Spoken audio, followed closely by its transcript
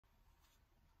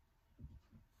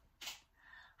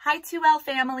Hi 2L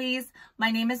families, my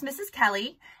name is Mrs.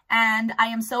 Kelly and I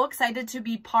am so excited to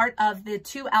be part of the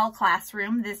 2L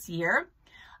classroom this year.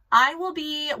 I will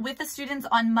be with the students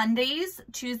on Mondays,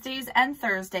 Tuesdays, and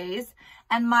Thursdays,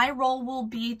 and my role will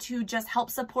be to just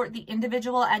help support the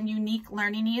individual and unique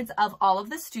learning needs of all of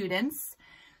the students.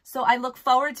 So I look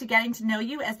forward to getting to know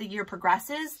you as the year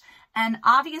progresses, and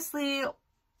obviously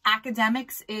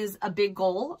academics is a big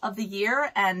goal of the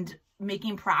year, and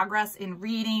making progress in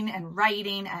reading and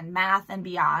writing and math and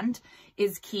beyond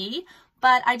is key.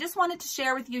 But I just wanted to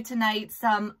share with you tonight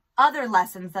some other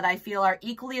lessons that I feel are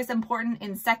equally as important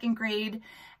in second grade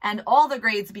and all the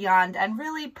grades beyond, and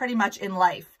really pretty much in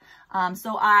life.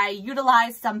 So I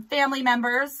utilized some family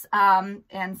members and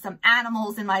some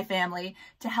animals in my family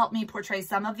to help me portray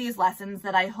some of these lessons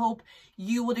that I hope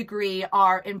you would agree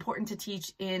are important to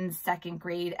teach in second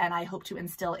grade, and I hope to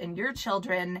instill in your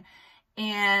children.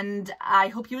 And I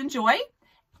hope you enjoy,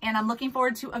 and I'm looking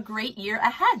forward to a great year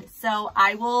ahead. So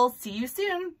I will see you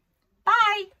soon.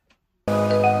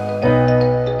 Bye.